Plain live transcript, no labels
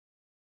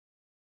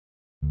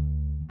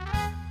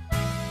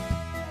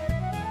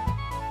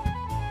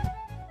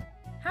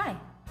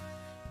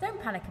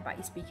panic about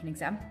your speaking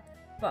exam,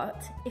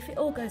 but if it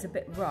all goes a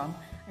bit wrong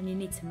and you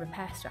need some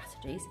repair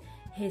strategies,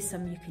 here's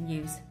some you can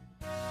use.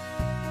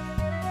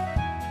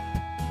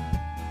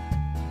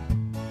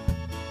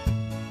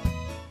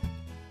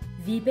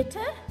 Wie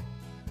bitte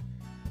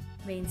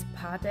means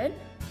pardon.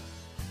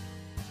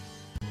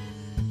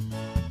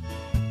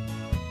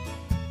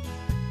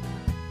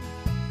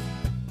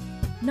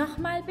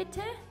 Nochmal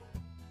bitte.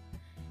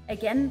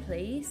 Again,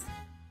 please.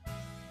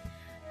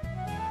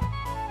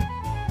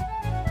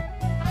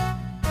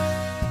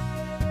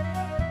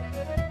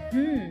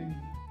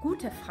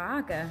 Gute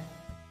Frage.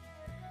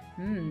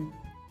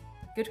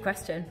 Good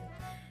question.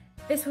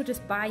 This will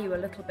just buy you a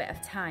little bit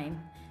of time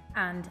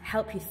and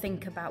help you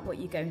think about what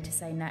you're going to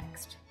say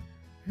next.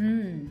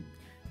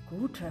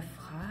 Gute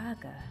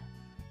Frage.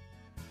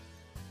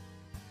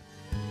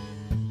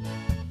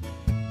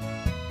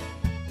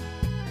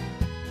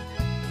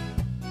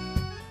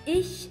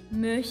 Ich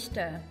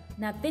möchte.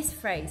 Now this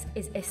phrase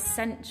is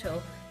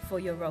essential for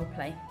your role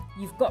play.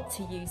 You've got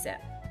to use it.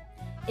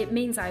 It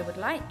means I would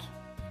like,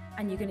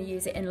 and you're going to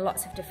use it in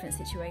lots of different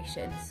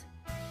situations.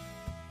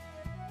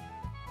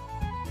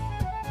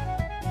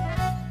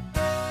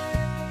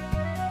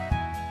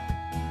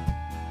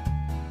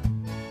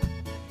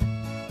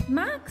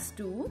 Magst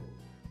du?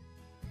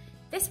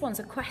 This one's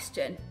a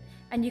question,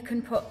 and you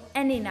can put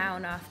any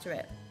noun after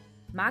it.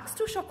 Magst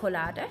du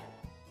Schokolade?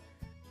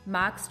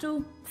 Magst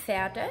du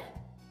Pferde?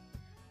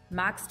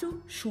 Magst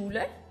du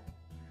Schule?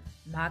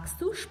 Magst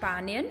du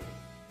Spanien?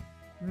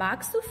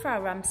 Magst du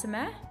Frau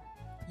Ramsemer?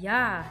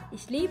 Ja,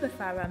 ich liebe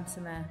Frau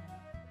Ramsemer.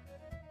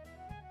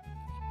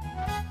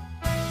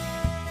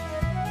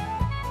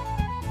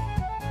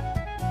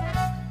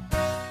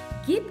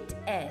 Gibt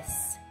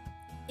es?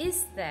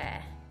 Is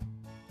there?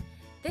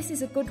 This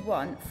is a good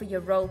one for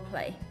your role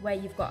play where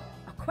you've got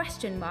a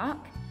question mark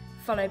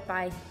followed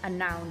by a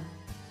noun.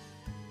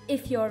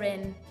 If you're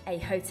in a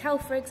hotel,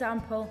 for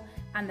example,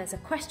 and there's a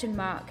question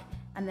mark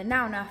and the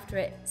noun after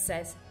it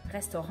says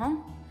Restaurant,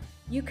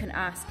 you can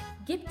ask,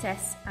 gibt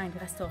es ein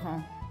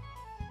Restaurant?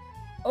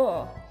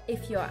 Or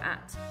if you're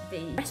at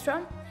the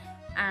restaurant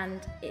and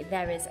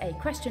there is a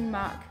question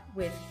mark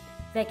with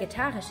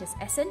vegetarisches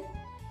Essen,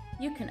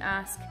 you can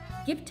ask,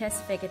 gibt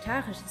es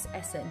vegetarisches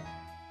Essen?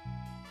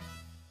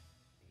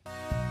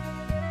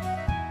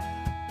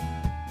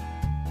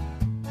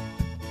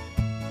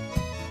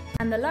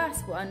 And the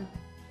last one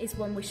is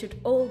one we should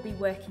all be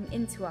working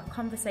into our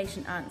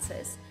conversation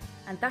answers,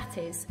 and that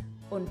is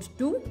und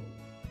du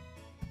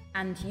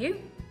and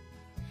you.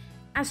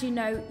 As you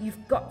know,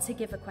 you've got to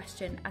give a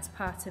question as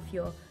part of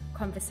your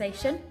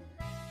conversation,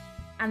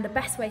 and the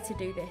best way to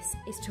do this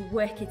is to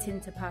work it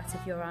into part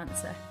of your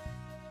answer.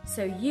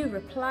 So you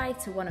reply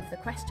to one of the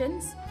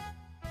questions.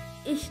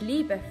 Ich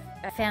liebe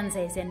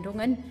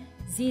Fernsehsendungen,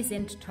 sie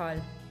sind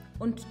toll.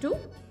 Und du?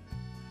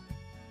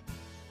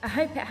 I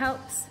hope it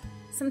helps.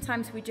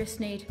 Sometimes we just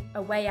need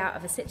a way out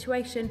of a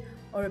situation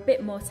or a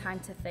bit more time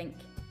to think.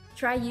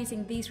 Try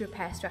using these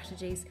repair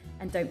strategies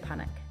and don't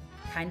panic.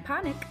 Kein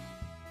Panik!